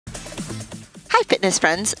Hi fitness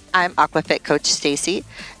friends, I'm Aquafit Coach Stacy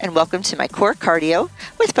and welcome to my core cardio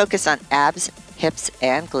with focus on abs, hips,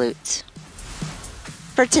 and glutes.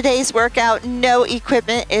 For today's workout, no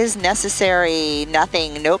equipment is necessary.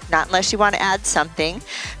 Nothing, nope, not unless you want to add something.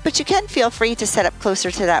 But you can feel free to set up closer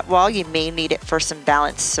to that wall. You may need it for some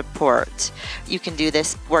balance support. You can do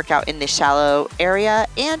this workout in the shallow area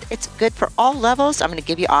and it's good for all levels. I'm going to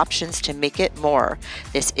give you options to make it more.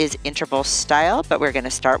 This is interval style, but we're going to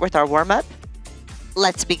start with our warm-up.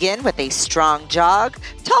 Let's begin with a strong jog,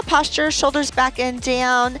 tall posture, shoulders back and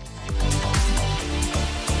down.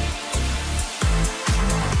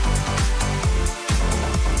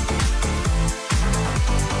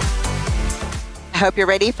 I hope you're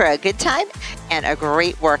ready for a good time and a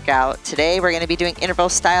great workout. Today we're going to be doing interval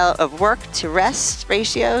style of work to rest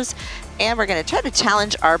ratios, and we're going to try to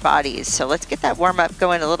challenge our bodies. So let's get that warm up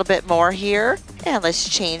going a little bit more here, and let's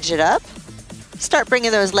change it up. Start bringing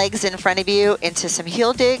those legs in front of you into some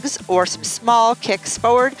heel digs or some small kicks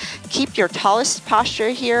forward. Keep your tallest posture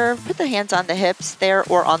here. Put the hands on the hips there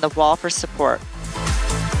or on the wall for support.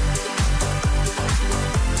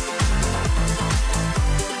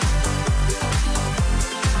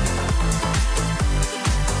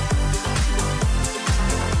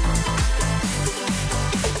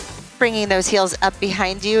 Bringing those heels up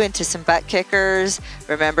behind you into some butt kickers.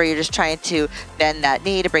 Remember, you're just trying to bend that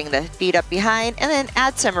knee to bring the feet up behind, and then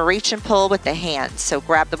add some reach and pull with the hands. So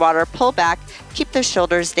grab the water, pull back, keep those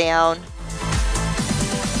shoulders down.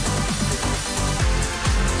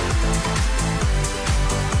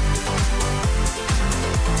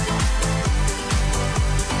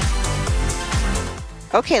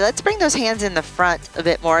 Okay, let's bring those hands in the front a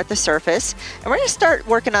bit more at the surface. And we're gonna start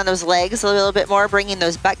working on those legs a little bit more, bringing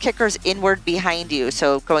those butt kickers inward behind you.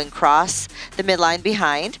 So going across the midline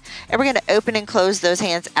behind. And we're gonna open and close those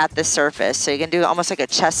hands at the surface. So you can do almost like a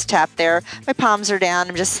chest tap there. My palms are down,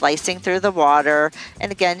 I'm just slicing through the water.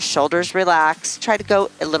 And again, shoulders relaxed. Try to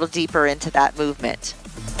go a little deeper into that movement.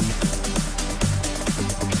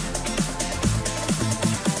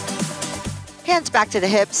 Hands back to the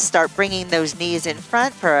hips, start bringing those knees in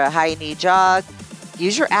front for a high knee jog.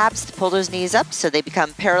 Use your abs to pull those knees up so they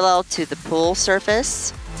become parallel to the pool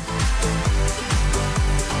surface.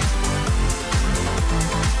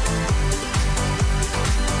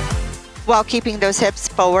 While keeping those hips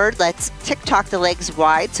forward, let's tick-tock the legs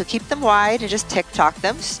wide. So keep them wide and just tick-tock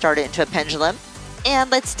them. Start it into a pendulum. And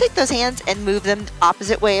let's take those hands and move them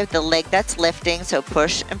opposite way of the leg that's lifting. So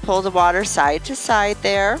push and pull the water side to side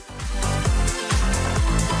there.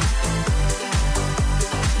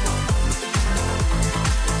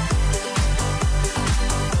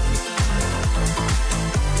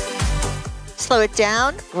 Slow it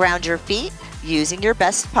down, ground your feet using your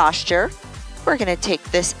best posture. We're going to take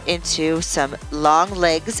this into some long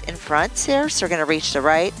legs in front here. So we're going to reach the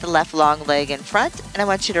right, the left long leg in front. And I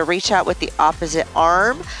want you to reach out with the opposite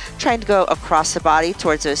arm, trying to go across the body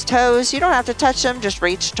towards those toes. You don't have to touch them, just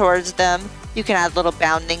reach towards them. You can add a little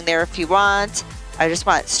bounding there if you want. I just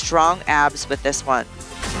want strong abs with this one.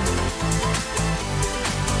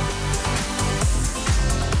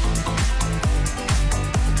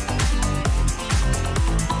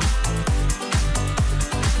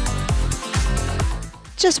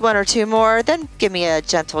 Just one or two more, then give me a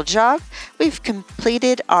gentle jog. We've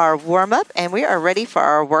completed our warm-up and we are ready for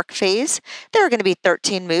our work phase. There are going to be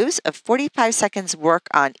 13 moves of 45 seconds work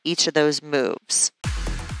on each of those moves.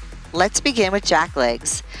 Let's begin with jack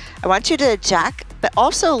legs. I want you to jack, but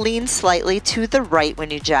also lean slightly to the right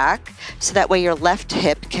when you jack, so that way your left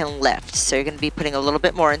hip can lift. So you're going to be putting a little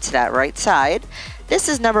bit more into that right side. This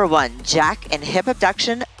is number one, jack and hip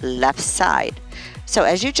abduction, left side. So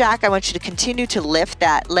as you jack, I want you to continue to lift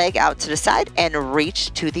that leg out to the side and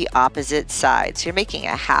reach to the opposite side. So you're making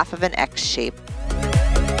a half of an X shape.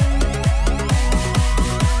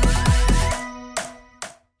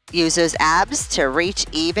 Use those abs to reach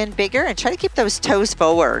even bigger and try to keep those toes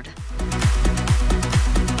forward.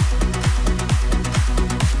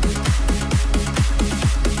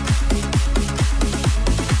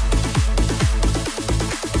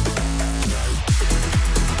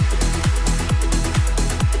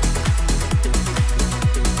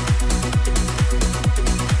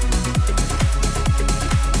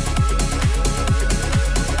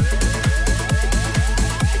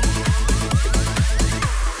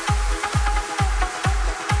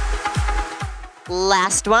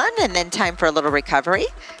 Last one, and then time for a little recovery.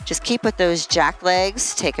 Just keep with those jack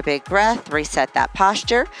legs, take a big breath, reset that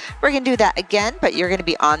posture. We're gonna do that again, but you're gonna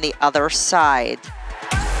be on the other side.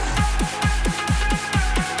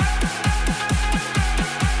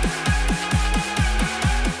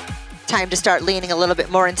 Time to start leaning a little bit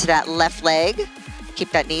more into that left leg.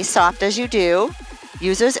 Keep that knee soft as you do.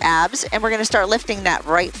 Use those abs, and we're gonna start lifting that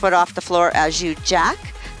right foot off the floor as you jack.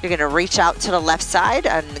 You're gonna reach out to the left side,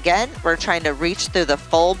 and again, we're trying to reach through the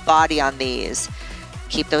full body on these.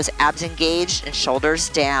 Keep those abs engaged and shoulders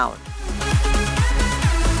down.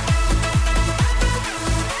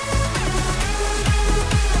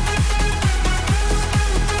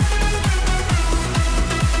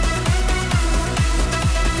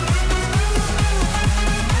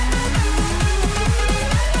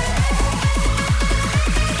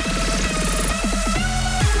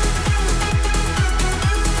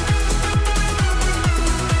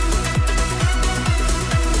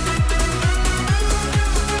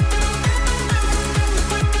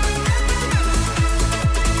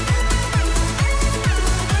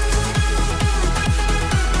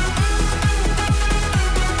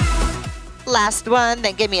 Last one,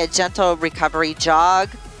 then give me a gentle recovery jog.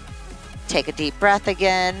 Take a deep breath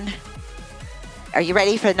again. Are you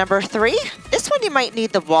ready for number 3? This one you might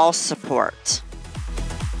need the wall support.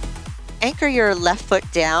 Anchor your left foot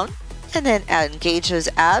down and then engage those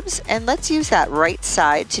abs, and let's use that right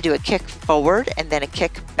side to do a kick forward and then a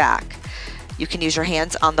kick back. You can use your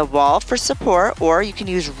hands on the wall for support, or you can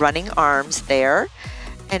use running arms there.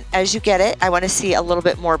 And as you get it, I want to see a little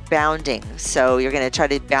bit more bounding. So you're going to try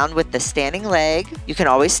to bound with the standing leg. You can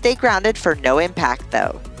always stay grounded for no impact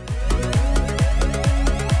though.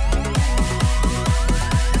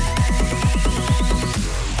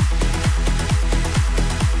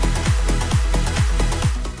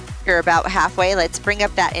 You're about halfway. Let's bring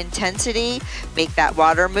up that intensity. Make that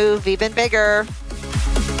water move even bigger.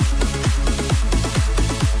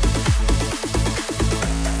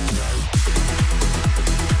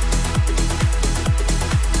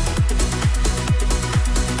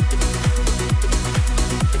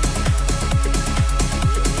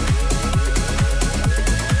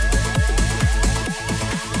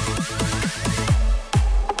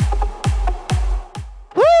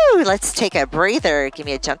 Let's take a breather. Give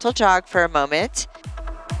me a gentle jog for a moment.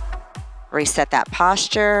 Reset that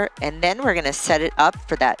posture, and then we're gonna set it up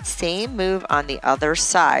for that same move on the other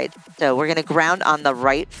side. So we're gonna ground on the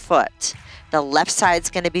right foot. The left side's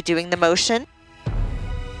gonna be doing the motion.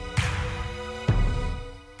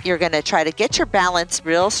 You're gonna try to get your balance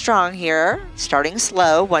real strong here, starting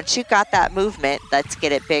slow. Once you got that movement, let's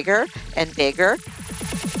get it bigger and bigger.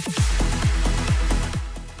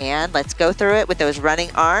 And let's go through it with those running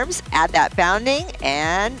arms. Add that bounding,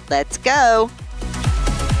 and let's go.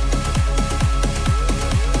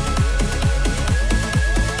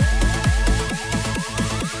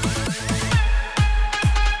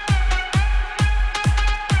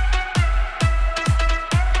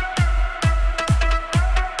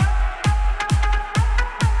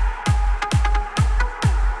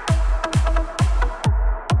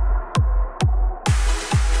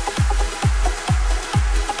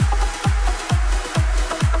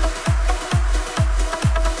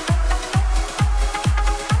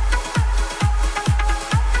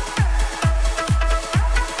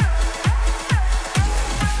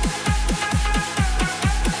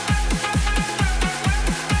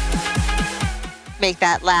 Make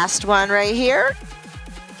that last one right here.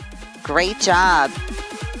 Great job.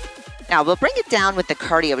 Now we'll bring it down with the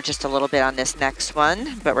cardio just a little bit on this next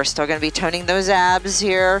one, but we're still gonna be toning those abs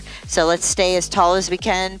here. So let's stay as tall as we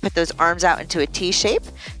can. Put those arms out into a T shape.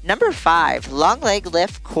 Number 5, long leg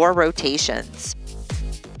lift core rotations.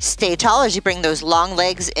 Stay tall as you bring those long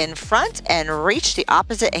legs in front and reach the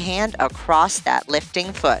opposite hand across that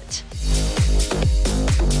lifting foot.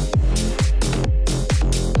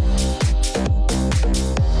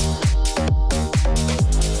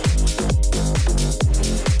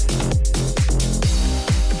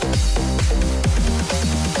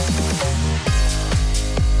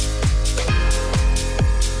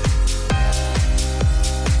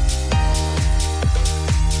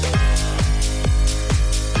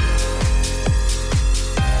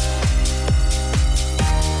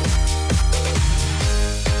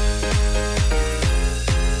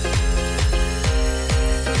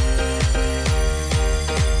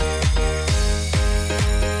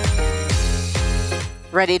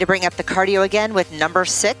 Ready to bring up the cardio again with number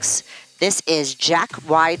 6. This is jack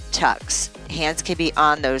wide tucks. Hands can be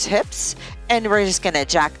on those hips, and we're just gonna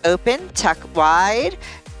jack open, tuck wide,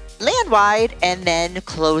 land wide, and then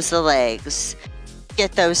close the legs.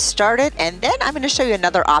 Get those started, and then I'm gonna show you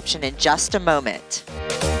another option in just a moment.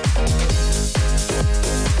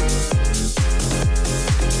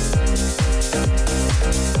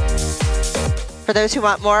 For those who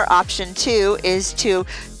want more, option 2 is to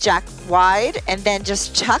jack wide, and then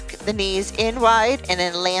just tuck the knees in wide and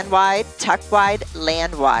then land wide, tuck wide,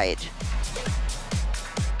 land wide.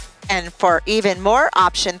 And for even more,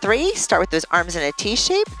 option 3, start with those arms in a T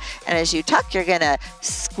shape. And as you tuck, you're gonna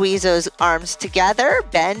squeeze those arms together,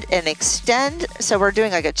 bend and extend. So we're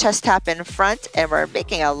doing like a chest tap in front, and we're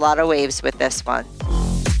making a lot of waves with this one.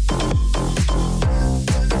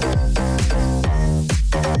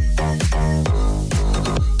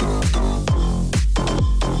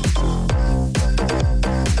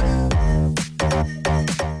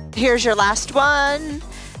 Here's your last one.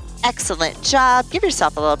 Excellent job. Give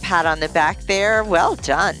yourself a little pat on the back there. Well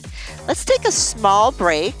done. Let's take a small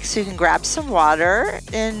break so you can grab some water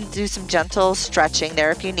and do some gentle stretching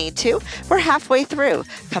there if you need to. We're halfway through.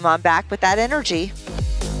 Come on back with that energy.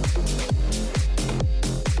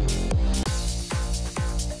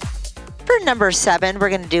 For number 7, we're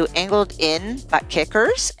going to do angled in butt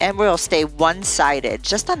kickers, and we'll stay one-sided,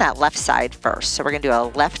 just on that left side first. So we're going to do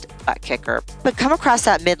a left butt kicker, but come across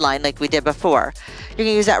that midline like we did before. You're going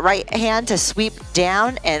to use that right hand to sweep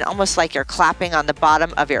down, and almost like you're clapping on the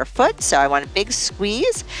bottom of your foot. So I want a big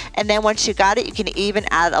squeeze, and then once you got it, you can even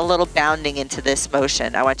add a little bounding into this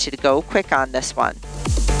motion. I want you to go quick on this one.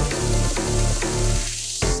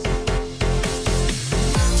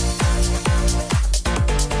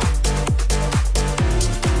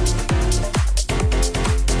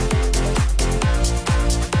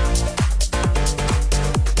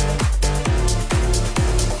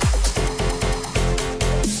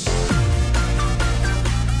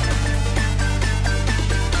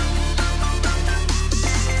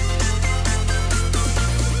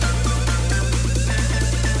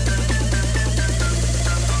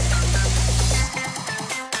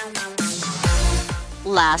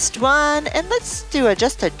 Last one, and let's do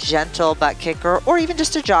just a gentle butt kicker, or even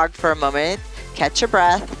just a jog for a moment. Catch your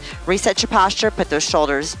breath, reset your posture, put those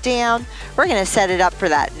shoulders down. We're going to set it up for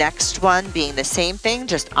that next one being the same thing,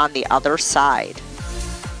 just on the other side.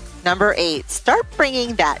 Number 8, start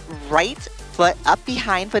bringing that right foot up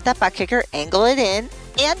behind with that butt kicker, angle it in,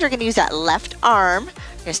 and you're going to use that left arm.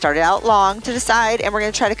 You're going to start it out long to the side, and we're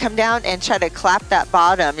going to try to come down and try to clap that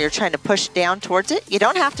bottom. You're trying to push down towards it. You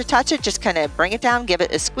don't have to touch it, just kind of bring it down, give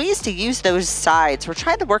it a squeeze to use those sides. We're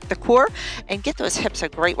trying to work the core and get those hips a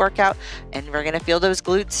great workout, and we're going to feel those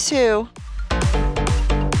glutes too.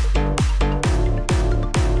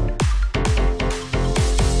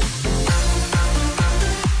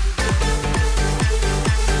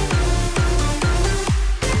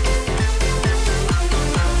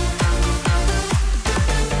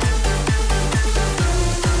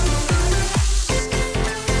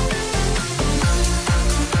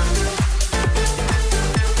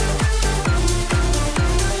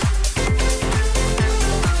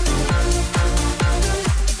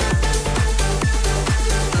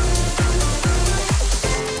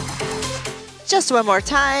 Just one more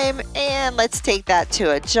time, and let's take that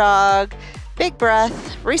to a jog. Big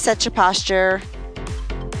breath, reset your posture.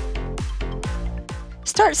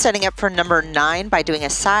 Start setting up for number 9 by doing a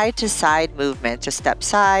side-to-side movement. Just step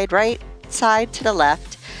side, right, side to the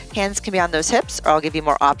left. Hands can be on those hips, or I'll give you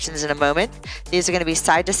more options in a moment. These are going to be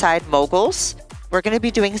side-to-side moguls. We're going to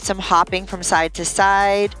be doing some hopping from side to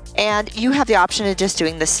side, and you have the option of just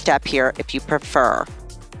doing the step here if you prefer.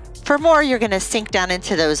 For more, you're going to sink down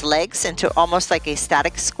into those legs into almost like a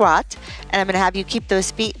static squat, and I'm going to have you keep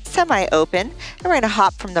those feet semi-open, and we're going to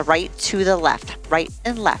hop from the right to the left, right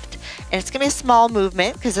and left. And it's going to be a small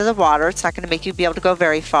movement because of the water. It's not going to make you be able to go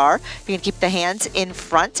very far. You can keep the hands in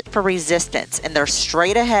front for resistance, and they're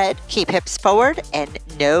straight ahead. Keep hips forward and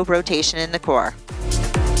no rotation in the core.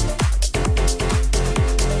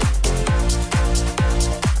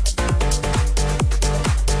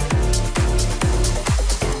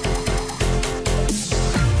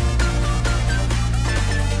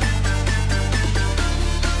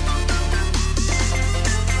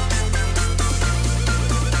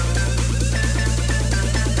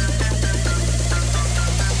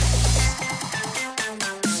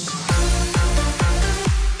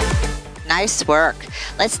 Nice work.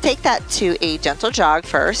 Let's take that to a gentle jog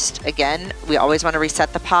first. Again, we always want to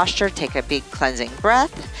reset the posture, take a big cleansing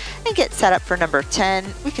breath, and get set up for number 10.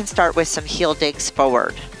 We can start with some heel digs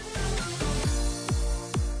forward.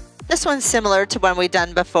 This one's similar to one we've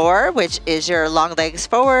done before, which is your long legs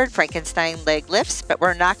forward, Frankenstein leg lifts, but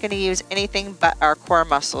we're not going to use anything but our core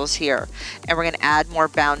muscles here. And we're going to add more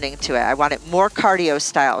bounding to it. I want it more cardio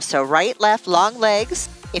style. So right, left, long legs.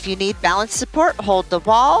 If you need balance support, hold the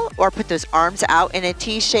wall or put those arms out in a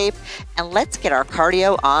T shape, and let's get our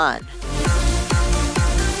cardio on.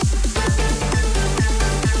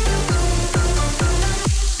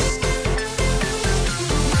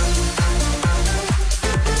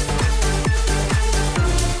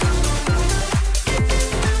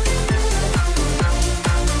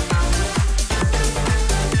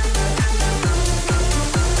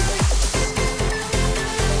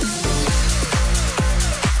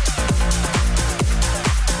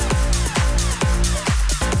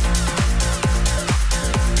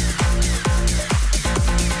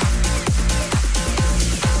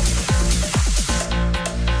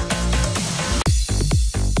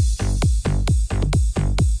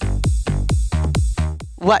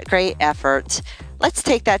 What great effort. Let's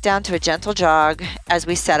take that down to a gentle jog as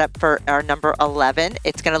we set up for our number 11.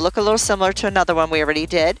 It's going to look a little similar to another one we already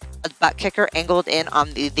did. A butt kicker angled in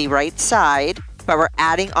on the right side, but we're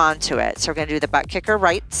adding onto it. So we're going to do the butt kicker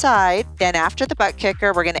right side. Then after the butt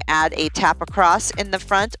kicker, we're going to add a tap across in the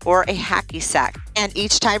front or a hacky sack. And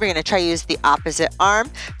each time we're going to try to use the opposite arm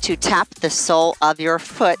to tap the sole of your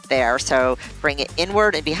foot there. So bring it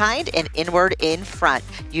inward and behind and inward in front.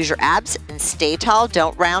 Use your abs and stay tall.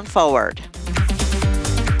 Don't round forward.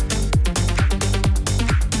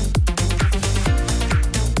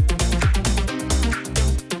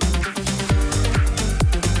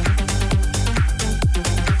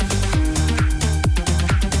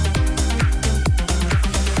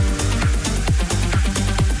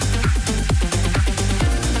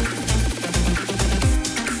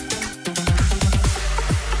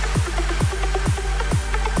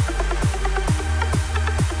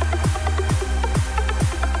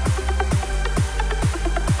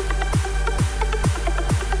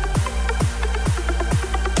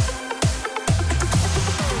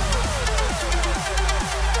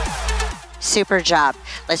 Super job.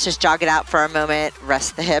 Let's just jog it out for a moment.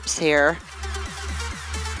 Rest the hips here.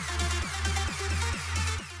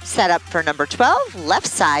 Set up for number 12, left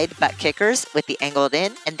side butt kickers with the angled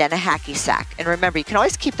in and then a hacky sack. And remember, you can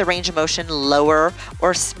always keep the range of motion lower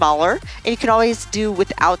or smaller, and you can always do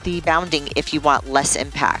without the bounding if you want less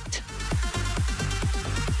impact.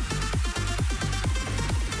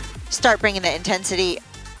 Start bringing the intensity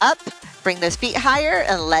up, bring those feet higher,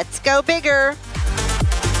 and let's go bigger.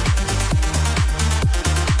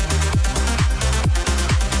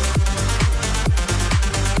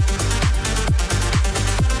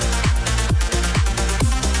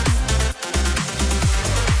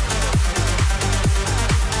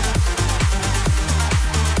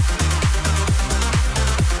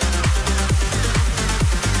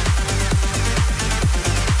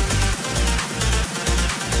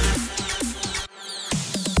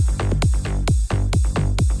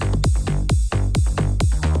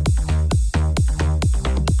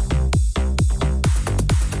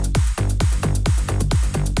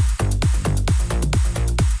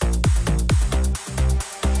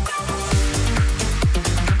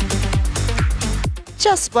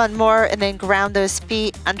 Just one more and then ground those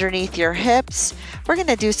feet underneath your hips. We're going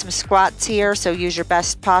to do some squats here, so use your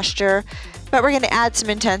best posture. But we're going to add some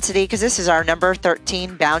intensity because this is our number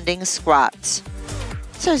 13 bounding squats.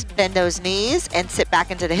 So bend those knees and sit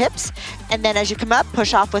back into the hips. And then as you come up,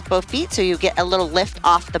 push off with both feet so you get a little lift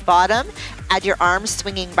off the bottom. Add your arms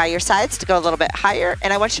swinging by your sides to go a little bit higher.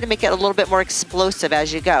 And I want you to make it a little bit more explosive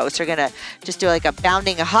as you go. So you're going to just do like a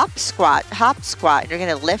bounding, a hop, squat, and you're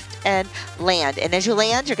going to lift and land. And as you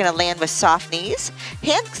land, you're going to land with soft knees.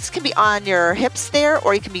 Hands can be on your hips there,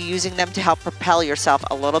 or you can be using them to help propel yourself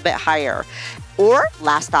a little bit higher. Or,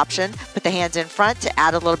 last option, put the hands in front to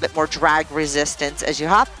add a little bit more drag resistance as you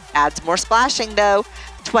hop. Adds more splashing though.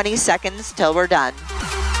 20 seconds till we're done.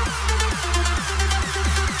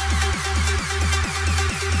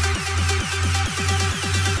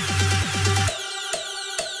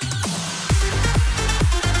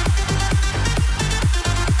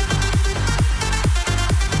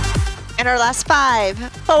 And our last 5,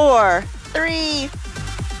 4, 3,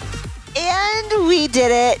 and we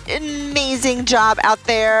did it. Amazing job out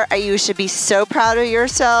there. You should be so proud of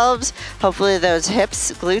yourselves. Hopefully those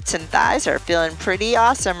hips, glutes, and thighs are feeling pretty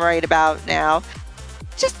awesome right about now.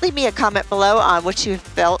 Just leave me a comment below on what you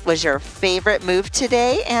felt was your favorite move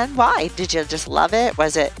today and why. Did you just love it?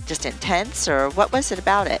 Was it just intense, or what was it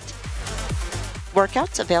about it?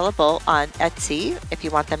 Workouts available on Etsy if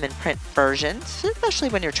you want them in print versions, especially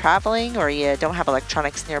when you're traveling or you don't have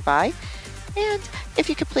electronics nearby. And if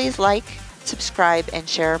you could please like, subscribe, and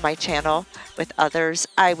share my channel with others,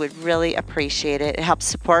 I would really appreciate it. It helps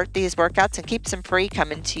support these workouts and keeps them free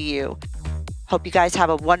coming to you. Hope you guys have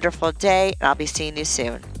a wonderful day, and I'll be seeing you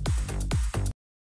soon.